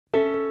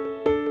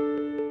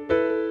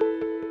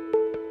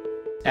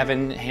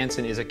Evan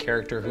Hansen is a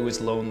character who is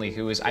lonely,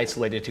 who is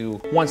isolated, who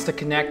wants to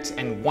connect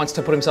and wants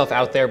to put himself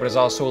out there, but is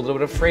also a little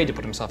bit afraid to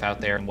put himself out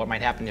there and what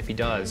might happen if he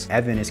does.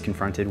 Evan is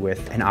confronted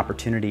with an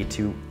opportunity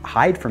to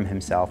hide from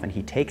himself, and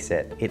he takes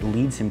it. It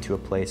leads him to a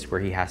place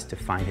where he has to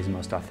find his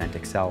most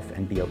authentic self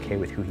and be okay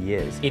with who he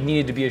is. It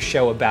needed to be a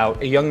show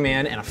about a young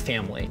man and a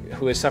family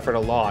who has suffered a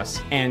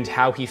loss and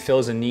how he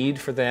fills a need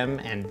for them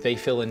and they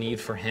fill a need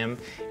for him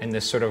in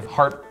this sort of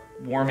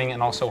heartwarming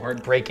and also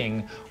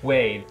heartbreaking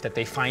way that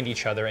they find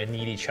each other and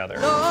need each other.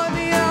 On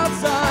the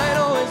outside,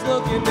 always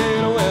looking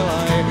in, will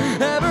I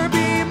ever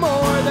be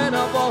more than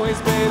I've always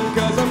been?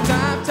 Cause I'm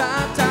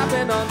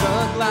tapping on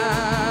the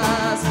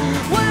glass,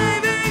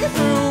 waving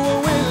through a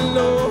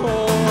window.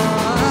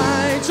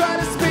 I try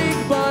to speak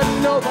but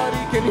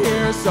nobody can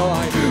hear, so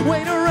I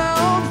wait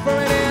around for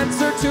an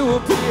answer to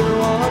appear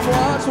while I'm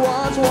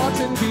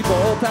watching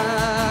people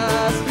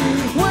pass,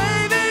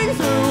 waving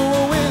through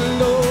a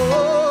window.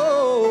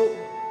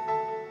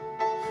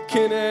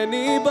 Can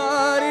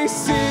anybody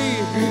see?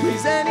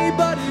 Is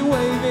anybody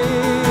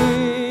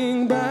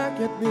waving back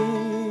at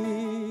me?